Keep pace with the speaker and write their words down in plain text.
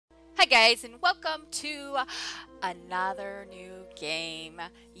Hi guys, and welcome to another new game,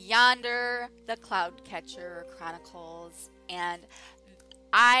 Yonder, the Cloud Catcher Chronicles. And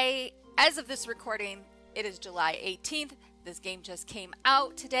as of this recording, it is July 18th. This game just came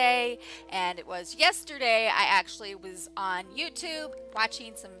out today, and it was yesterday. I actually was on YouTube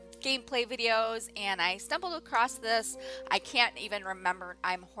watching some gameplay videos, and I stumbled across this. I can't even remember.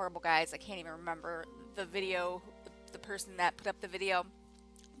 I'm horrible, guys. I can't even remember the video, the person that put up the video.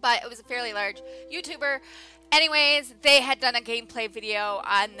 But it was a fairly large YouTuber. Anyways, they had done a gameplay video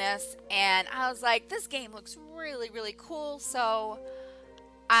on this, and I was like, this game looks really, really cool. So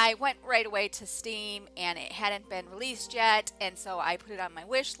I went right away to Steam, and it hadn't been released yet, and so I put it on my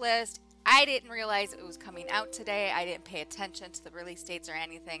wish list. I didn't realize it was coming out today. I didn't pay attention to the release dates or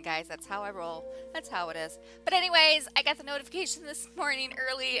anything, guys. That's how I roll. That's how it is. But anyways, I got the notification this morning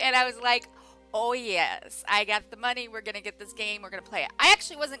early, and I was like, oh yes, I got the money. We're going to get this game. We're going to play it. I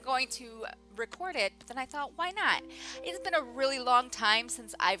actually wasn't going to record it, but then I thought, why not? It's been a really long time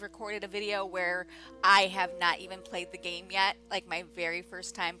since I've recorded a video where I have not even played the game yet. Like my very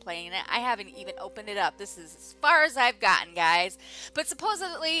first time playing it. I haven't even opened it up. This is as far as I've gotten, guys. But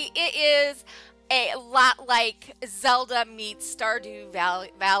supposedly it is a lot like Zelda meets Stardew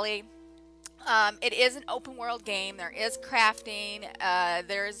Valley. It is an open world game. There is crafting.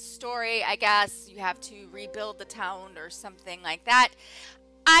 There's story, I guess. You have to rebuild the town or something like that.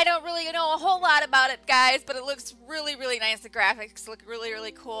 I don't really know a whole lot about it, guys, but it looks really, really nice. The graphics look really,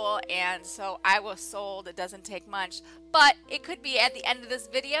 really cool, and so I was sold. It doesn't take much, but it could be at the end of this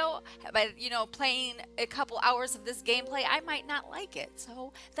video, but you know, playing a couple hours of this gameplay, I might not like it.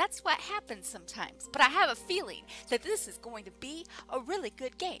 So that's what happens sometimes. But I have a feeling that this is going to be a really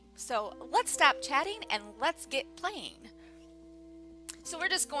good game. So let's stop chatting and let's get playing. So we're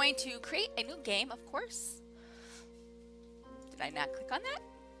just going to create a new game, of course. Did I not click on that?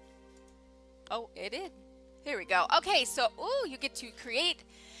 Oh, it did. Here we go. Okay, so, ooh, you get to create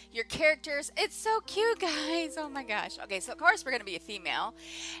your characters. It's so cute, guys. Oh my gosh. Okay, so of course we're going to be a female.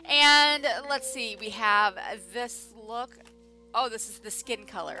 And let's see, we have this look. Oh, this is the skin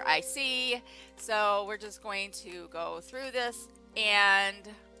color. I see. So we're just going to go through this, and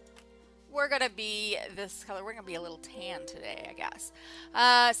we're going to be this color. We're going to be a little tan today, I guess.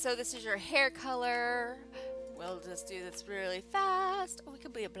 So this is your hair color. We'll just do this really fast. Oh, we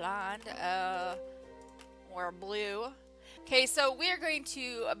could be a blonde or a blue. Okay, so we're going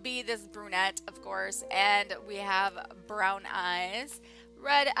to be this brunette, of course, and we have brown eyes,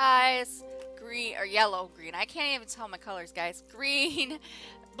 red eyes, green or yellow, green. I can't even tell my colors, guys. Green,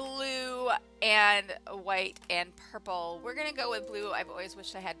 blue, and white and purple. We're gonna go with blue. I've always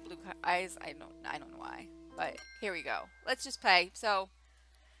wished I had blue eyes. I don't know why, but here we go. Let's just play. So,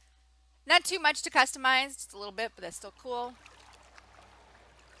 not too much to customize, just a little bit, but that's still cool.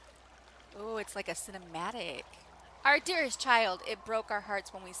 Oh, it's like a cinematic. Our dearest child, it broke our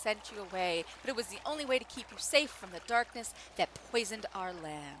hearts when we sent you away, but it was the only way to keep you safe from the darkness that poisoned our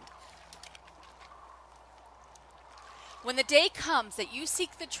land. When the day comes that you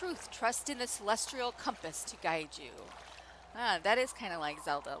seek the truth, trust in the celestial compass to guide you. Ah, that is kind of like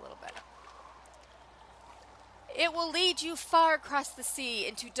Zelda a little bit. It will lead you far across the sea,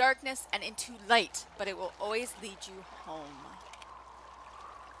 into darkness and into light, but it will always lead you home.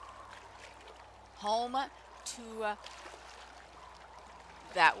 Home to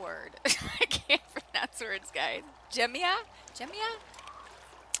that word. I can't pronounce words, guys. Gemea? Gemea?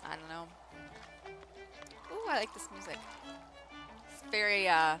 I don't know. Ooh, I like this music. It's very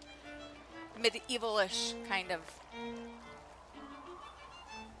medieval-ish kind of.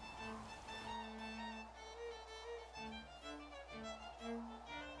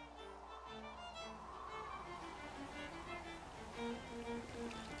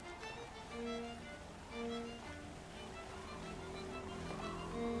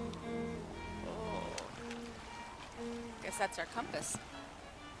 That's our compass.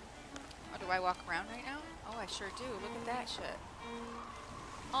 Oh, do I walk around right now? Oh, I sure do. Look at that shit.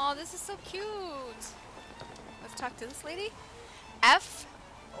 Oh, this is so cute. Let's talk to this lady. F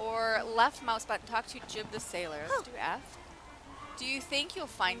or left mouse button, talk to Jib the sailor. Let's do F. Do you think you'll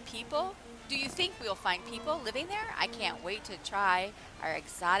find people? Do you think we'll find people living there? I can't wait to try our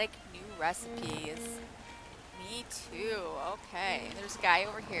exotic new recipes. Me too. Okay. There's a guy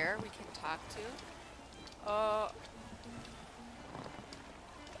over here we can talk to.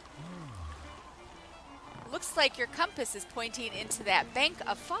 Looks like your compass is pointing into that bank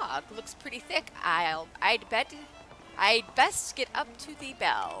of fog. Looks pretty thick. I'd best get up to the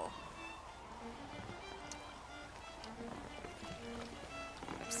bell.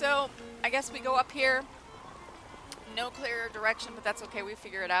 So I guess we go up here. no clear direction, but that's okay. We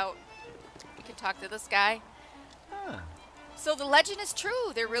figure it out. We can talk to this guy. Huh. So the legend is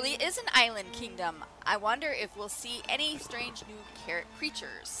true. There really is an island kingdom. I wonder if we'll see any strange new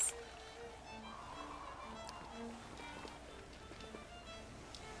creatures.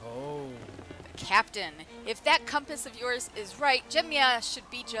 Oh. Captain, if that compass of yours is right, Gemea should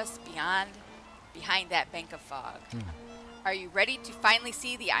be just behind that bank of fog. Are you ready to finally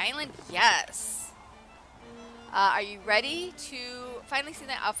see the island? Yes. Are you ready to finally see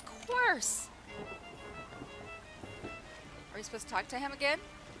that? Of course. Are we supposed to talk to him again?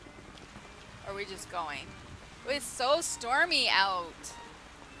 Or are we just going? It's so stormy out.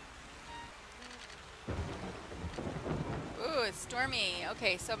 Ooh, it's stormy.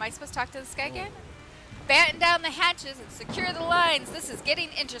 Okay, so am I supposed to talk to this guy again? Batten down the hatches and secure the lines. This is getting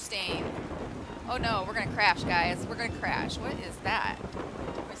interesting. Oh no, we're gonna crash, guys. We're gonna crash. What is that?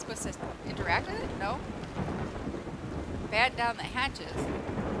 Are we supposed to interact with it? No. Batten down the hatches.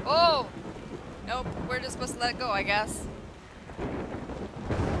 Oh! Nope, we're just supposed to let it go, I guess.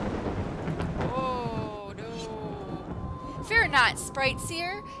 Oh, no. Fear not, Sprite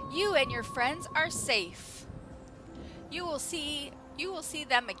Seer. You and your friends are safe. You will see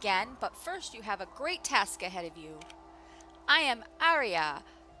them again, but first you have a great task ahead of you. I am Aria.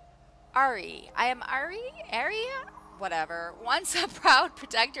 Whatever. Once a proud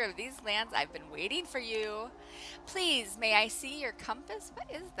protector of these lands, I've been waiting for you. Please, may I see your compass? What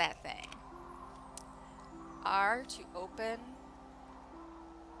is that thing? R to open.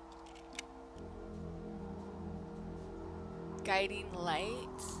 Guiding light.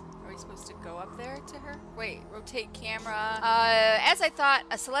 Are we supposed to go up there to her? Wait, rotate camera. As I thought,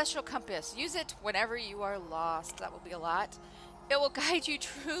 a celestial compass. Use it whenever you are lost. That will be a lot. It will guide you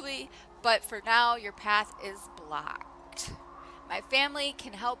truly, but for now, your path is blocked. My family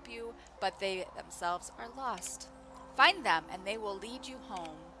can help you, but they themselves are lost. Find them, and they will lead you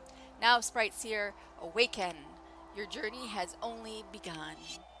home. Now, Sprite Seer, awaken. Your journey has only begun.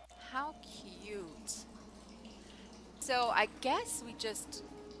 How cute. So I guess we just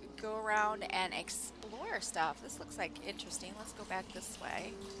go around and explore stuff. This looks like interesting. Let's go back this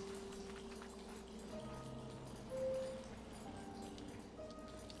way.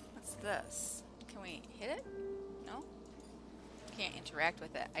 What's this? Can we hit it? No? Can't interact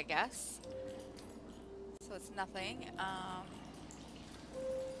with it, I guess. So it's nothing.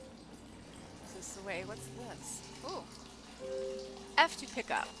 Is this the way? What's this? Ooh. F to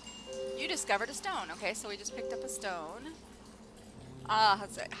pick up. You discovered a stone. Okay, so we just picked up a stone. Ah,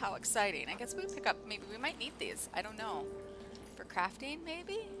 how exciting. I guess we pick up, maybe we might need these. I don't know. For crafting,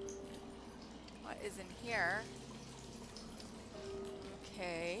 maybe? What is in here?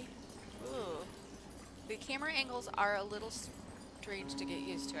 Okay. Ooh. The camera angles are a little strange to get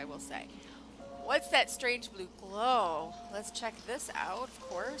used to, I will say. What's that strange blue glow? Let's check this out, of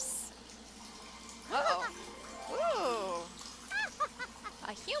course. Uh-oh. Ooh.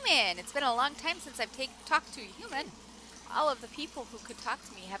 A human! It's been a long time since I've talked to a human. All of the people who could talk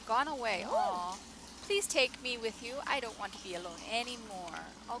to me have gone away. Aw. Please take me with you. I don't want to be alone anymore.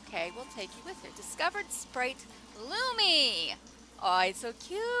 Okay, we'll take you with her. Discovered Sprite Lumi! Oh, it's so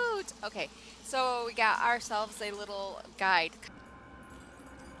cute! Okay, so we got ourselves a little guide.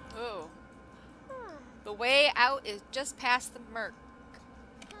 Ooh. The way out is just past the Murk.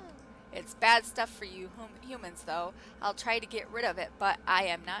 It's bad stuff for you humans, though. I'll try to get rid of it, but I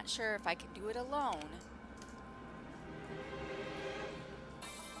am not sure if I can do it alone.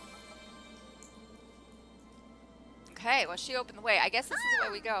 Okay, well, she opened the way. I guess this is the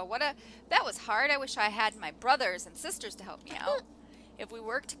way we go. That was hard. I wish I had my brothers and sisters to help me out. If we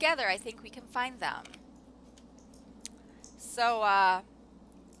work together, I think we can find them. So,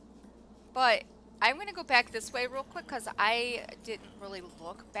 but I'm going to go back this way real quick because I didn't really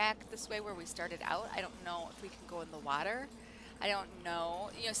look back this way where we started out. I don't know if we can go in the water. I don't know.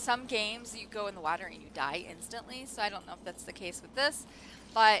 You know, some games you go in the water and you die instantly, so I don't know if that's the case with this.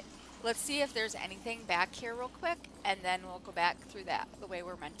 But let's see if there's anything back here real quick, and then we'll go back through the way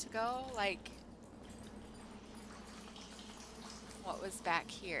we're meant to go. Like, what was back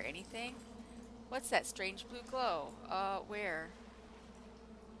here? Anything? What's that strange blue glow? Where?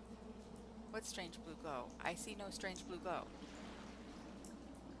 What strange blue glow? I see no strange blue glow.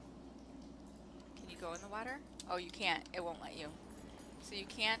 Can you go in the water? Oh, you can't. It won't let you. So you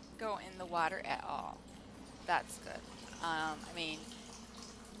can't go in the water at all. That's good. I mean,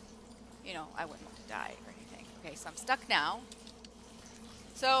 you know, I wouldn't want to die or anything. Okay, so I'm stuck now.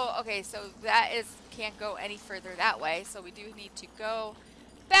 So, okay, so that can't go any further that way. So we do need to go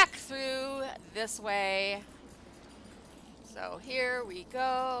back through this way. So here we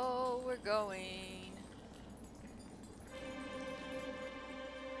go. We're going.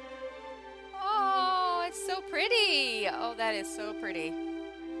 pretty. Oh, that is so pretty.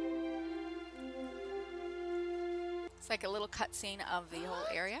 It's like a little cutscene of the whole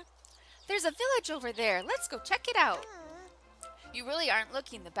area. There's a village over there. Let's go check it out. You really aren't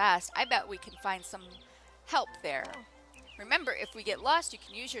looking the best. I bet we can find some help there. Remember, if we get lost, you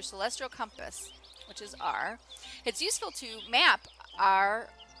can use your celestial compass, which is R. It's useful to map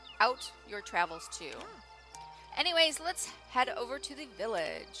out your travels too. Anyways, let's head over to the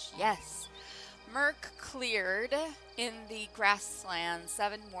village. Yes. Murk cleared in the grassland.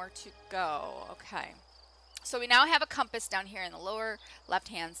 7 more to go. Okay. So we now have a compass down here in the lower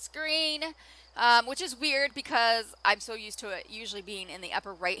left-hand screen, which is weird because I'm so used to it usually being in the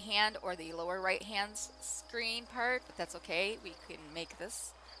upper right-hand or the lower right-hand screen part, but that's okay. We can make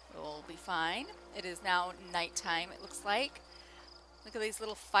this. We'll be fine. It is now nighttime, it looks like. Look at these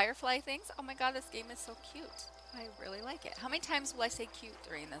little firefly things. Oh my god, this game is so cute. I really like it. How many times will I say cute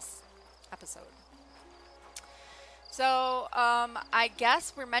during this episode? So, I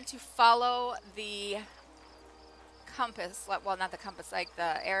guess we're meant to follow the compass, well, not the compass, like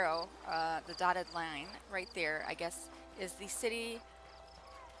the arrow, the dotted line right there, I guess, is the city.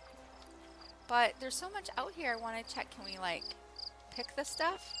 But there's so much out here I want to check. Can we, like, pick the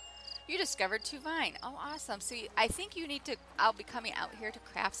stuff? You discovered 2 vine. Oh, awesome. See, I think you need to, I'll be coming out here to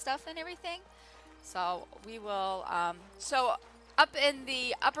craft stuff and everything. So we will, so up in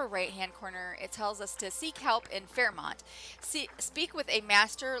the upper right-hand corner, it tells us to seek help in Fairmont. Speak with a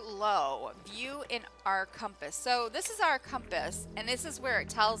master low. View in our compass. So this is our compass, and this is where it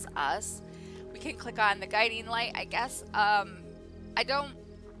tells us. We can click on the guiding light, I guess. I don't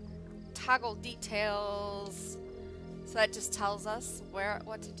toggle details, so that just tells us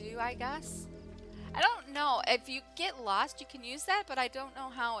what to do, I guess. I don't know. If you get lost, you can use that, but I don't know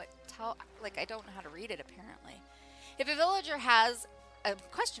how it I don't know how to read it, apparently. If a villager has a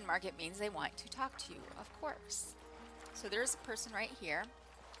question mark, it means they want to talk to you, of course. So there's a person right here.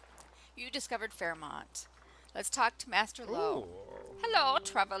 You discovered Fairmont. Let's talk to Master Lowe. Hello,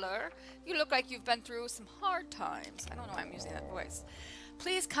 traveler. You look like you've been through some hard times. I don't know why I'm using that voice.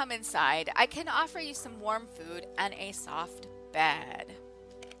 Please come inside. I can offer you some warm food and a soft bed.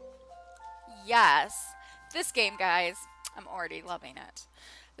 Yes. This game, guys, I'm already loving it.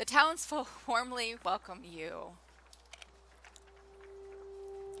 The townsfolk warmly welcome you.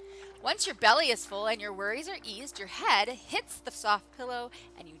 Once your belly is full and your worries are eased, your head hits the soft pillow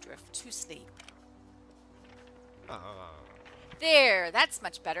and you drift to sleep. There, that's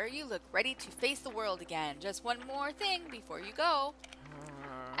much better. You look ready to face the world again. Just one more thing before you go.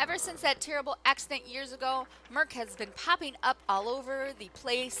 Ever since that terrible accident years ago, Murk has been popping up all over the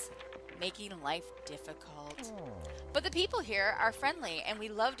place, making life difficult. But the people here are friendly and we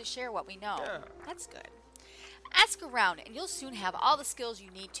love to share what we know. Yeah. That's good. Ask around and you'll soon have all the skills you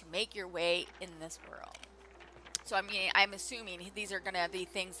need to make your way in this world. So I mean, I'm assuming these are going to be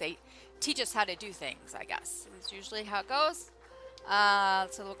things they teach us how to do things, I guess. That's usually how it goes.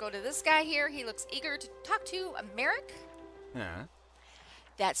 So we'll go to this guy here. He looks eager to talk to Murk. Yeah.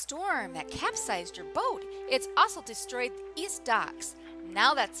 That storm that capsized your boat, it's also destroyed the east docks.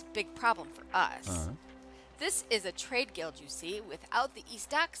 Now that's a big problem for us. This is a trade guild, you see. Without the east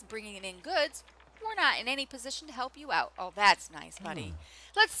docks bringing in goods, we're not in any position to help you out. Oh, that's nice, buddy.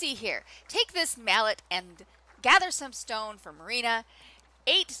 Let's see here. Take this mallet and gather some stone for Marina.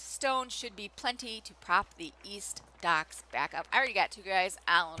 8 stone should be plenty to prop the east docks back up. I already got 2 guys.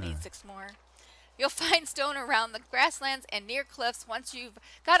 I'll need 6 more. You'll find stone around the grasslands and near cliffs once you've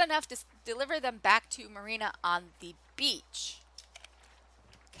got enough to deliver them back to Marina on the beach.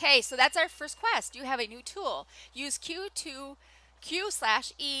 Okay, so that's our first quest. You have a new tool. Use Q/E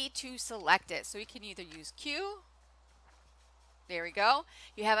to select it. So you can either use Q. There we go.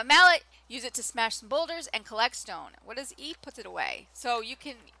 You have a mallet. Use it to smash some boulders and collect stone. What does E? Puts it away. So you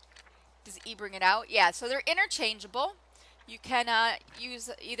can... Does E bring it out? Yeah, so they're interchangeable. You can use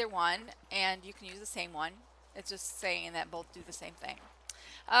either one, and you can use the same one. It's just saying that both do the same thing.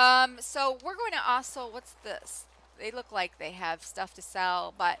 So we're going to also... What's this? They look like they have stuff to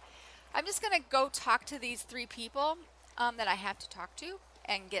sell, but I'm just going to go talk to these 3 people that I have to talk to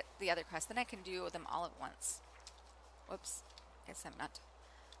and get the other quest. Then I can do them all at once. Whoops. Guess I'm not.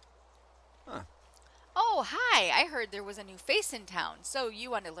 Oh, hi. I heard there was a new face in town. So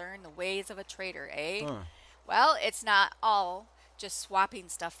you want to learn the ways of a trader, eh? Well, it's not all just swapping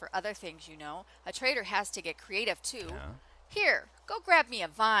stuff for other things, you know. A trader has to get creative, too. Yeah. Here, go grab me a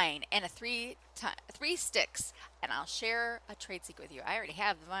vine and a 3 sticks, and I'll share a trade secret with you. I already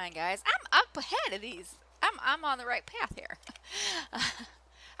have the vine, guys. I'm up ahead of these. I'm on the right path here.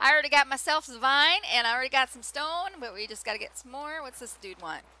 I already got myself some vine, and I already got some stone, but we just got to get some more. What's this dude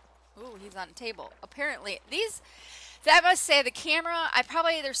want? Ooh, he's on the table. Apparently, I must say, the camera,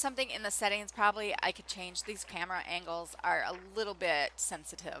 there's something in the settings, probably I could change. These camera angles are a little bit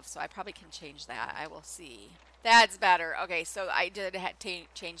sensitive, so I probably can change that. I will see. That's better. Okay, so I did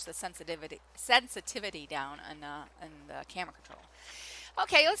change the sensitivity down in the camera control.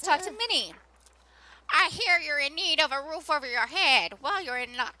 Okay, let's talk to Minnie. I hear you're in need of a roof over your head. Well, you're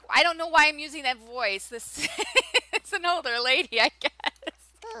in luck. I don't know why I'm using that voice. This it's an older lady, I guess.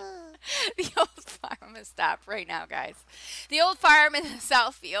 The old farm. I'm going to stop right now, guys. The old farm in the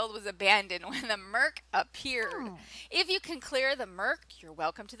south field was abandoned when the Murk appeared. If you can clear the Murk, you're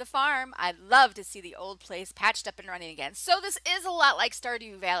welcome to the farm. I'd love to see the old place patched up and running again. So this is a lot like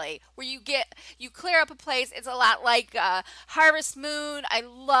Stardew Valley, where you clear up a place. It's a lot like Harvest Moon. I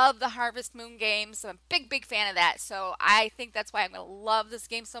love the Harvest Moon games. So I'm a big fan of that. So I think that's why I'm going to love this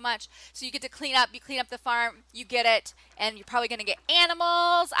game so much. So you get to clean up. You clean up the farm. You get it. And you're probably going to get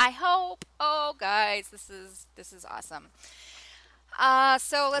animals, I hope. Oh, guys, this is awesome.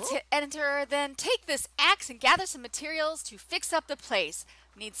 So let's hit enter. Then take this axe and gather some materials to fix up the place.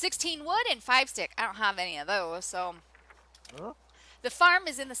 Need 16 wood and 5 stick. I don't have any of those, so. The farm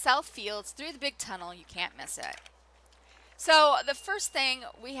is in the south fields through the big tunnel. You can't miss it. So the first thing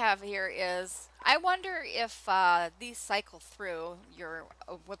we have here is, I wonder if these cycle through your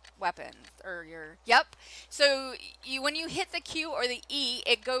weapon or your, yep. So when you hit the Q or the E,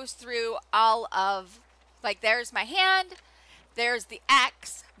 it goes through all of, like there's my hand, there's the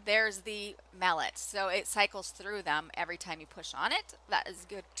axe, there's the mallet. So it cycles through them every time you push on it. That is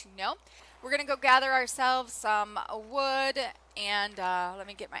good to know. We're going to go gather ourselves some wood and let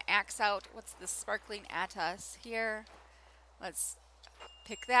me get my axe out. What's this sparkling at us here? Let's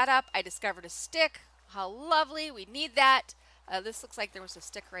pick that up. I discovered a stick. How lovely. We need that. This looks like there was a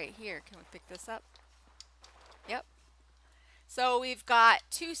stick right here. Can we pick this up? Yep. So we've got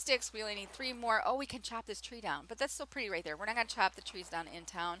 2 sticks. We only need 3 more. Oh, we can chop this tree down. But that's still pretty right there. We're not going to chop the trees down in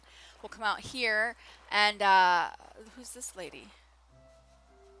town. We'll come out here. And who's this lady?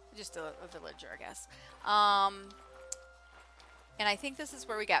 Just a villager, I guess. And I think this is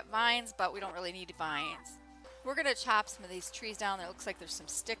where we got vines, but we don't really need vines. We're going to chop some of these trees down. There looks like there's some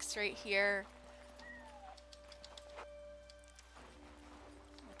sticks right here.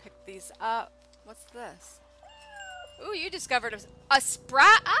 We'll pick these up. What's this? Ooh, you discovered a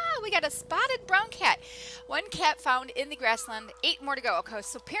sprat. Ah, we got a spotted brown cat. 1 cat found in the grassland. 8 more to go. Okay,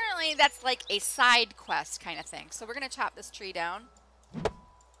 so apparently that's like a side quest kind of thing. So we're going to chop this tree down.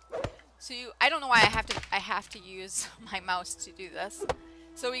 So I don't know why I have to use my mouse to do this.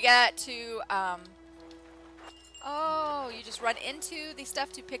 So we got to oh, you just run into the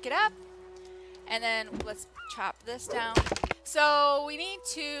stuff to pick it up. And then let's chop this down. So we need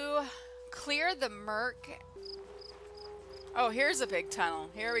to clear the Murk. Oh, here's a big tunnel.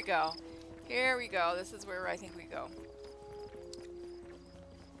 Here we go. Here we go. This is where I think we go.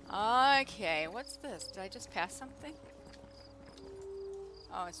 Okay, what's this? Did I just pass something?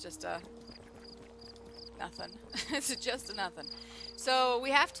 Oh, it's just a nothing. It's just a nothing. So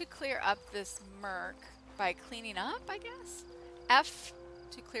we have to clear up this Murk by cleaning up, I guess. F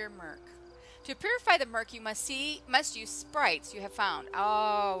to clear Murk. To purify the Murk, you must use sprites you have found.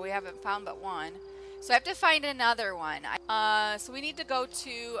 Oh, we haven't found but 1. So I have to find another one. So we need to go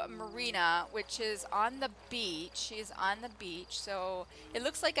to Marina, which is on the beach. She's on the beach. So it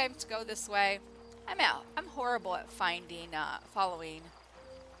looks like I'm to go this way. I'm horrible at following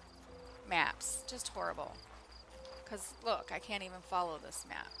maps. Just horrible. Because look, I can't even follow this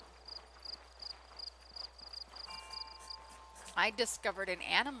map. I discovered an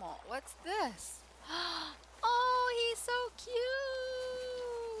animal. What's this? Oh, he's so cute.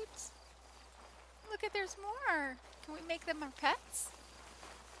 Look at, there's more. Can we make them our pets?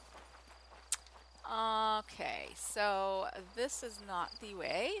 Okay, so this is not the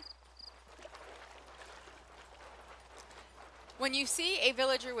way. When you see a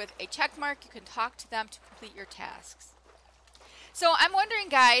villager with a check mark, you can talk to them to complete your tasks. So I'm wondering,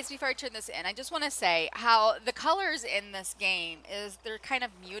 guys, before I turn this in, I just want to say how the colors in this game they're kind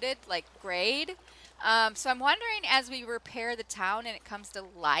of muted, like grayed. So I'm wondering, as we repair the town and it comes to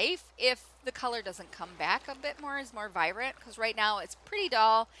life, if the color doesn't come back a bit more, is more vibrant, because right now it's pretty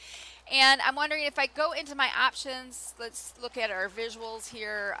dull. And I'm wondering if I go into my options, let's look at our visuals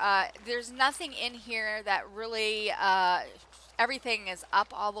here. There's nothing in here that really, everything is up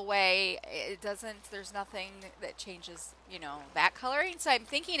all the way. There's nothing that changes, you know, that coloring. So I'm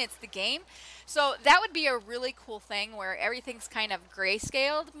thinking it's the game. So that would be a really cool thing where everything's kind of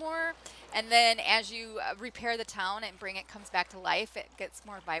grayscaled more. And then as you repair the town and comes back to life, it gets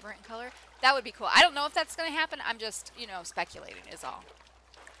more vibrant in color. That would be cool. I don't know if that's going to happen. I'm just, you know, speculating is all.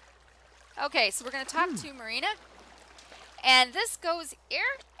 Okay, so we're going to talk to Marina. And this goes here,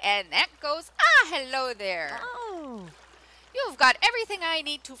 and that goes... Ah, hello there. Oh. You've got everything I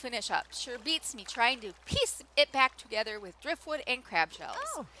need to finish up. Sure beats me trying to piece it back together with driftwood and crab shells.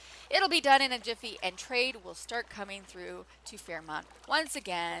 Oh. It'll be done in a jiffy, and trade will start coming through to Fairmont once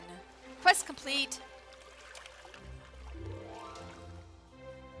again. Quest complete.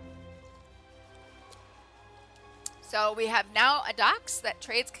 So we have now a docks that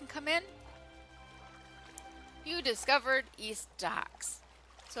trades can come in. You discovered East Docks.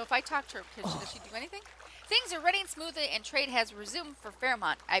 So if I talk to her, does she do anything? Things are running smoothly and trade has resumed for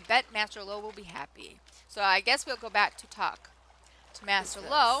Fairmont. I bet Master Lowe will be happy. So I guess we'll go back to talk to Master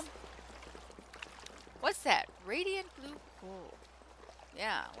Lowe. What's that? Radiant blue gold.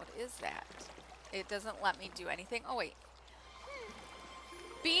 Yeah, what is that? It doesn't let me do anything. Oh, wait.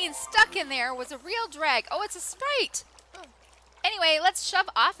 Being stuck in there was a real drag. Oh, it's a sprite. Anyway, let's shove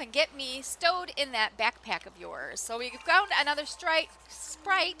off and get me stowed in that backpack of yours. So we found another sprite.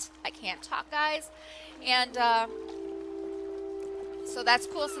 I can't talk, guys. And so that's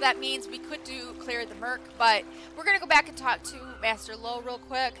cool. So that means we could clear the Murk. But we're going to go back and talk to Master Lowe real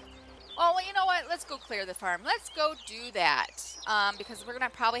quick. Oh, well, you know what? Let's go clear the farm. Let's go do that. Because we're going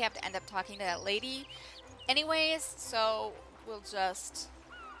to probably have to end up talking to that lady anyways. So we'll just...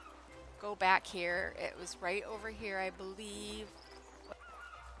 go back here. It was right over here, I believe.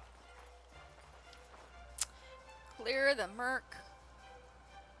 Clear the Murk.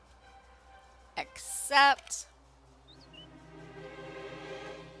 Accept.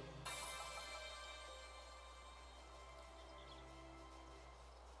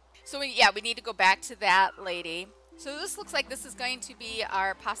 So we need to go back to that lady. So this looks like this is going to be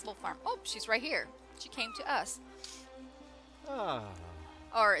our possible farm. Oh, she's right here. She came to us. Ah.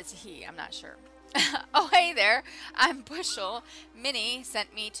 Or is he? I'm not sure. Oh, hey there. I'm Bushel. Minnie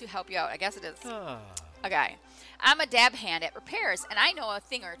sent me to help you out. I guess it is. Okay. I'm a dab hand at repairs, and I know a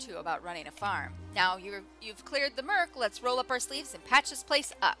thing or two about running a farm. Now you've cleared the Murk. Let's roll up our sleeves and patch this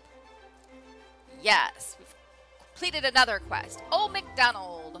place up. Yes. We've completed another quest. Old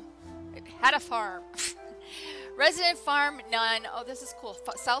MacDonald. It had a farm. Resident farm, none. Oh, this is cool.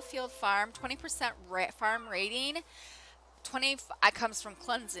 Southfield farm, 20% farm rating. 20 comes from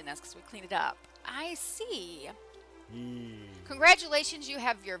cleanliness because we cleaned it up. I see. Congratulations, you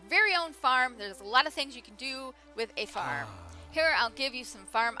have your very own farm. There's a lot of things you can do with a farm. Here, I'll give you some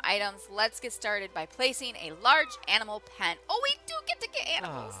farm items. Let's get started by placing a large animal pen. Oh, we do get to get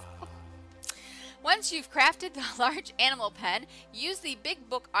animals. Once you've crafted the large animal pen, use the big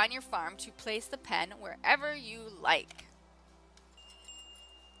book on your farm to place the pen wherever you like.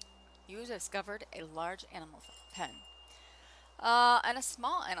 You discovered a large animal pen. And a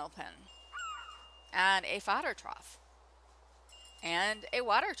small animal pen. And a fodder trough. And a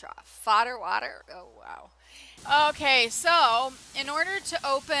water trough. Fodder water. Oh, wow. Okay, so in order to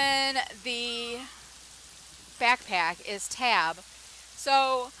open the backpack is tab.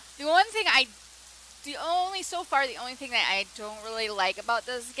 So the only thing that I don't really like about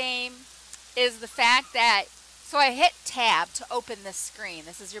this game is the fact that, so I hit tab to open this screen.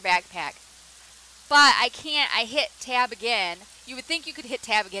 This is your backpack. But I can't, I hit tab again. You would think you could hit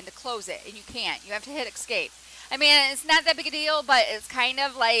tab again to close it, and you can't. You have to hit escape. I mean, it's not that big a deal, but it's kind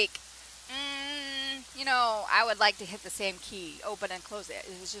of like, you know, I would like to hit the same key, open and close it.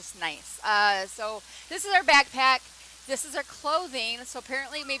 It's just nice. So this is our backpack. This is our clothing. So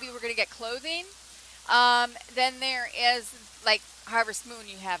apparently maybe we're going to get clothing. Then there is, like, Harvest Moon,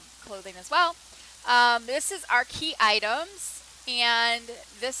 you have clothing as well. This is our key items, and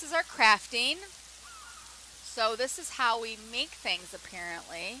this is our crafting. So this is how we make things,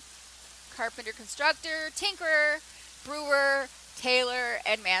 apparently. Carpenter, constructor, tinkerer, brewer, tailor,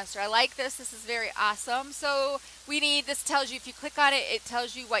 and master. I like this. This is very awesome. So we need, this tells you, if you click on it, it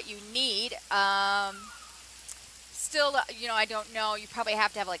tells you what you need. Still, you know, I don't know. You probably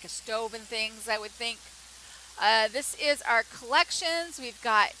have to have like a stove and things, I would think. This is our collections. We've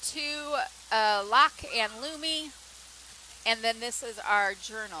got 2 Lock and Lumi. And then this is our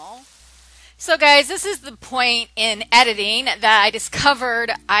journal. So guys, this is the point in editing that I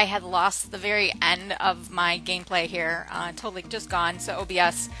discovered I had lost the very end of my gameplay here. Totally just gone. So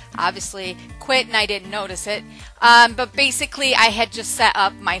OBS obviously quit and I didn't notice it. But basically I had just set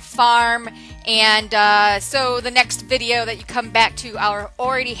up my farm, and so the next video that you come back to, I'll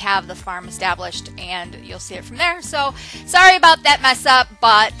already have the farm established and you'll see it from there. So sorry about that mess up,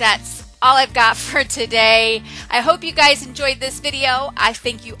 but that's all I've got for today. I hope you guys enjoyed this video. I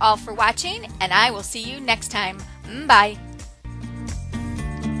thank you all for watching, and I will see you next time. Bye.